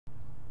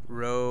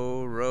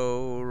Row,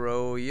 row,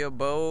 row your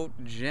boat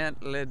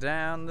gently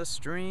down the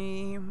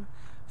stream,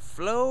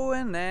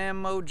 flowing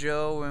and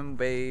mojoing,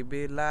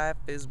 baby, life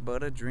is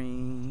but a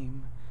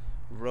dream.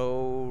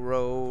 Row,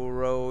 row,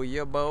 row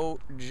your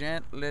boat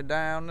gently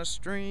down the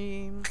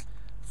stream,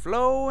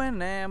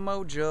 flowing and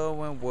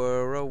mojoing,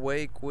 we're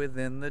awake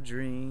within the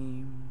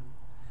dream.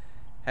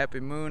 Happy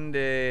Moon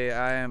Day.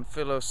 I am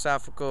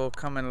Osophical,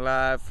 coming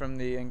live from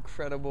the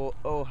incredible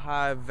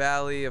Ojai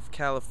Valley of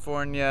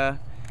California.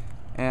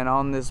 And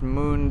on this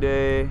moon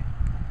day,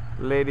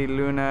 Lady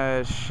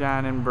Luna is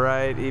shining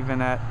bright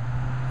even at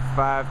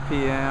 5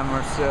 p.m.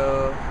 or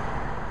so.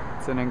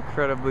 It's an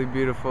incredibly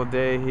beautiful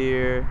day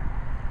here.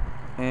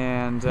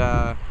 And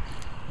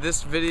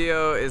this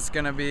video is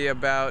going to be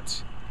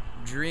about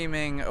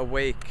dreaming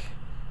awake.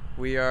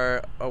 We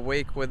are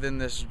awake within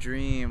this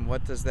dream.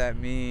 What does that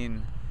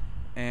mean?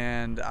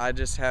 And I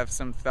just have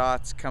some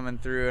thoughts coming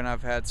through, and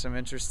I've had some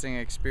interesting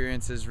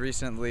experiences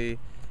recently.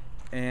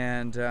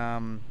 And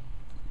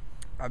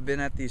I've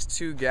been at these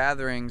two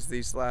gatherings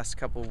these last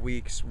couple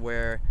weeks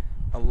where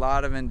a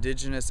lot of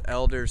indigenous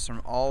elders from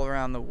all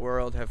around the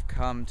world have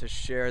come to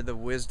share the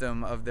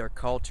wisdom of their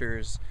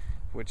cultures,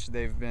 which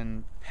they've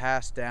been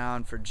passed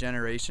down for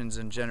generations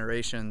and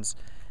generations.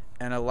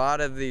 And a lot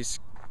of these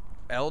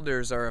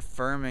elders are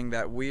affirming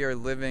that we are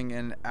living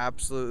in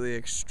absolutely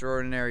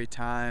extraordinary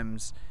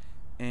times,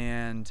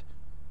 and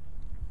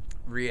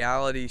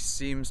reality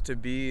seems to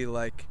be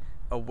like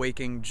a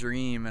waking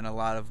dream in a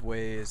lot of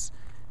ways.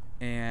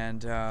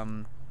 And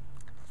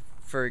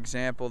for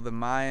example, the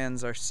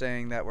Mayans are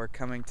saying that we're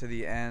coming to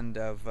the end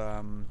of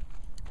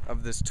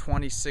this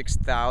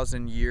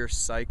 26,000 year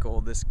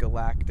cycle, this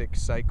galactic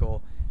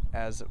cycle,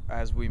 as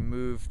we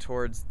move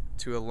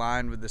to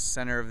align with the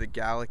center of the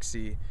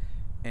galaxy,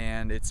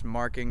 and it's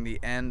marking the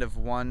end of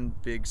one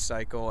big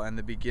cycle and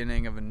the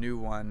beginning of a new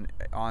one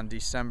on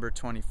December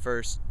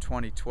 21st,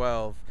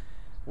 2012,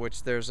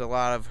 which there's a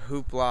lot of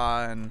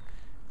hoopla and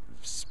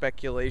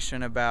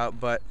speculation about,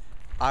 but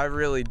I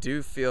really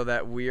do feel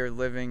that we are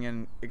living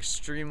in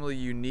extremely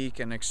unique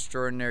and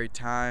extraordinary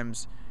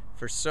times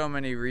for so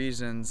many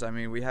reasons. I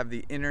mean, we have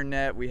the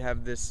internet, we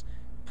have this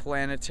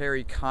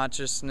planetary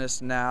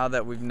consciousness now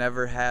that we've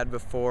never had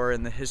before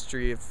in the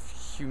history of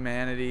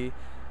humanity,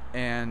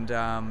 and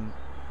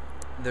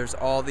there's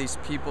all these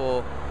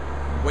people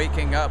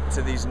waking up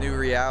to these new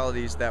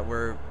realities that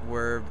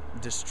we're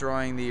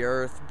destroying the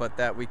earth, but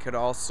that we could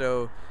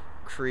also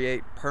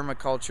create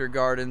permaculture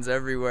gardens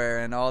everywhere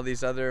and all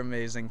these other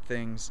amazing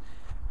things.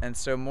 And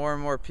so more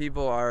and more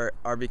people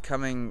are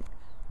becoming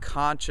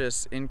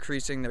conscious,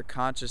 increasing their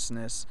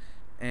consciousness.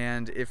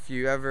 And if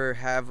you ever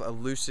have a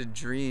lucid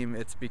dream,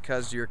 it's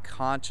because you're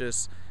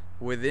conscious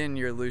within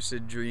your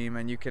lucid dream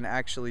and you can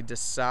actually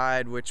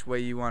decide which way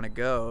you want to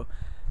go.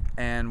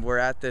 And we're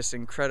at this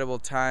incredible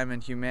time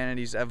in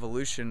humanity's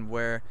evolution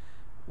where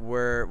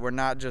we're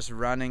not just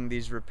running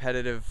these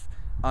repetitive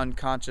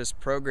unconscious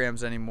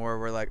programs anymore.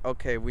 We're like,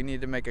 okay, we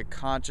need to make a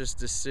conscious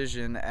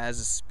decision as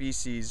a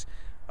species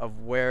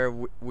of where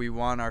we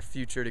want our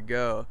future to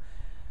go.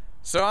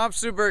 So I'm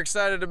super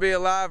excited to be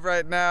alive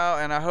right now,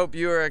 and I hope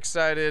you are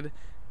excited.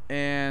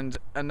 And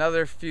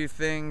another few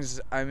things,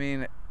 I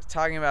mean,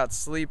 talking about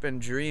sleep and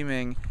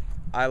dreaming,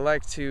 I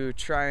like to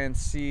try and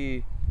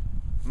see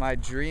my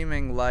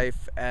dreaming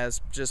life as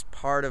just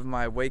part of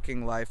my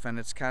waking life, and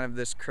it's kind of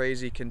this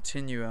crazy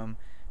continuum.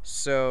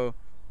 So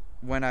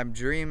when I'm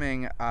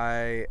dreaming,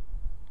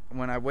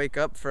 when I wake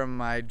up from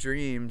my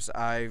dreams,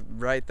 I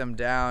write them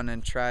down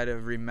and try to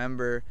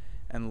remember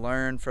and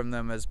learn from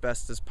them as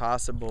best as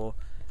possible.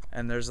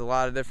 And there's a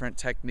lot of different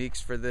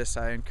techniques for this.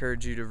 I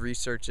encourage you to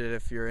research it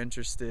if you're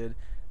interested.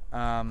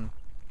 And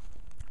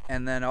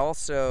then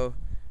also,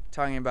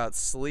 talking about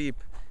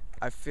sleep,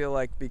 I feel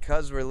like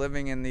because we're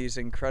living in these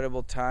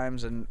incredible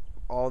times and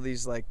all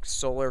these like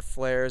solar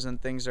flares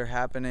and things are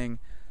happening,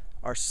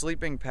 our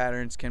sleeping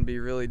patterns can be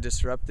really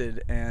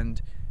disrupted.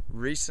 And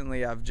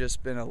recently I've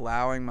just been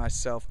allowing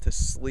myself to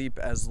sleep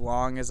as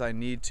long as I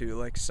need to.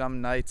 Like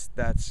some nights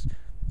that's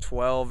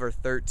 12 or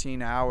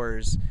 13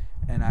 hours,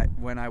 and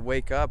when I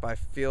wake up I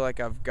feel like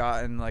I've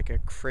gotten like a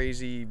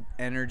crazy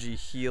energy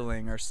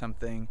healing or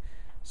something.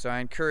 So I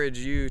encourage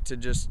you to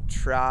just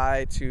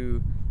try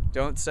to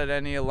don't set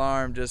any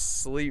alarm,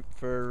 just sleep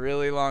for a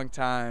really long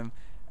time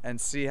and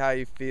see how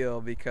you feel,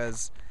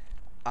 because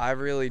I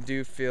really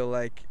do feel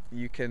like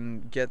you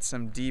can get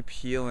some deep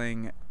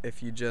healing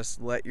if you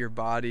just let your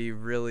body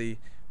really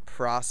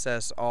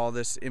process all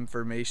this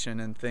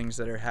information and things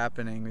that are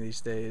happening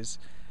these days.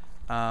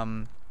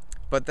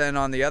 But then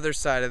on the other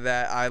side of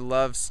that, I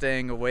love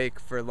staying awake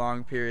for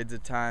long periods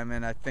of time,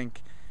 and I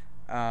think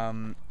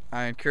I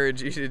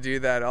encourage you to do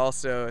that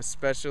also.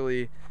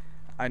 Especially,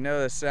 I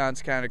know this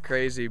sounds kind of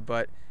crazy,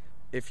 but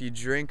if you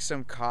drink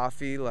some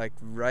coffee like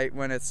right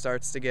when it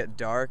starts to get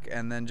dark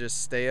and then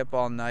just stay up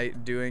all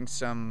night doing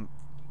some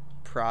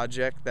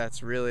project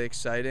that's really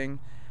exciting,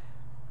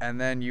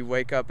 and then you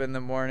wake up in the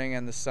morning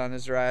and the sun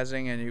is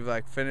rising and you've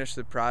like finished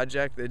the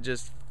project, it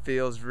just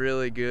feels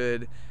really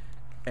good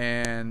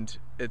and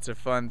it's a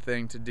fun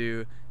thing to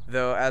do.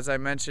 Though, as I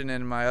mentioned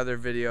in my other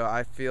video,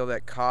 I feel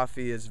that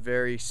coffee is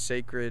very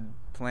sacred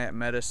plant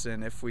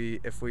medicine if we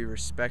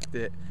respect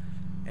it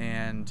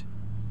and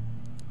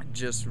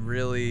just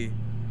really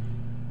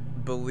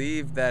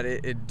believe that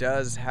it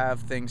does have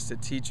things to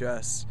teach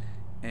us.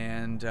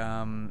 And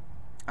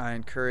I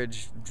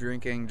encourage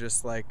drinking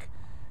just like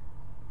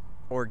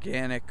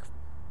organic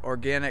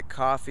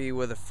coffee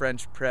with a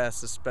French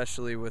press,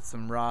 especially with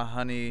some raw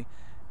honey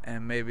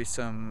and maybe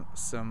some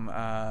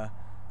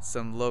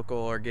local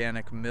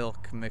organic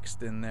milk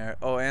mixed in there.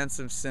 Oh, and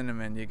some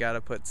cinnamon. You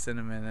gotta put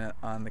cinnamon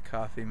on the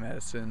coffee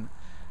medicine.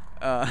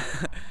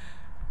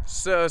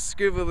 So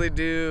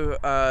Scooby-Doo,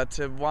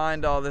 to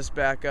wind all this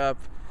back up,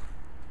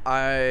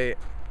 I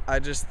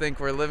just think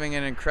we're living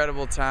in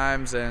incredible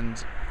times,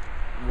 and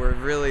we're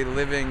really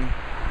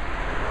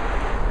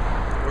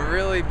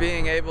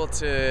being able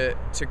to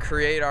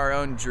create our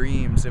own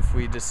dreams if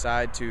we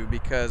decide to,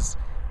 because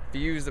if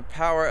you use the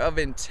power of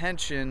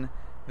intention,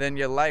 then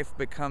your life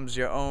becomes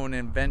your own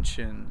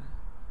invention.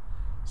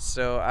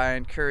 So I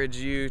encourage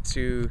you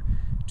to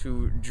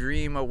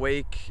dream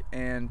awake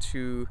and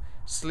to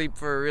sleep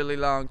for a really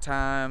long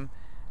time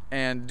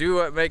and do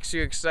what makes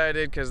you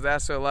excited, because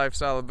that's what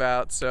life's all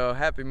about. So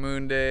happy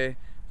Moon Day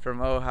from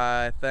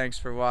Ojai. Thanks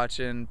for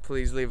watching.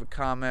 Please leave a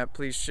comment.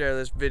 Please share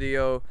this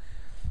video.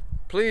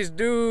 Please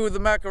do the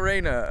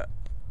Macarena.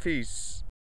 Peace.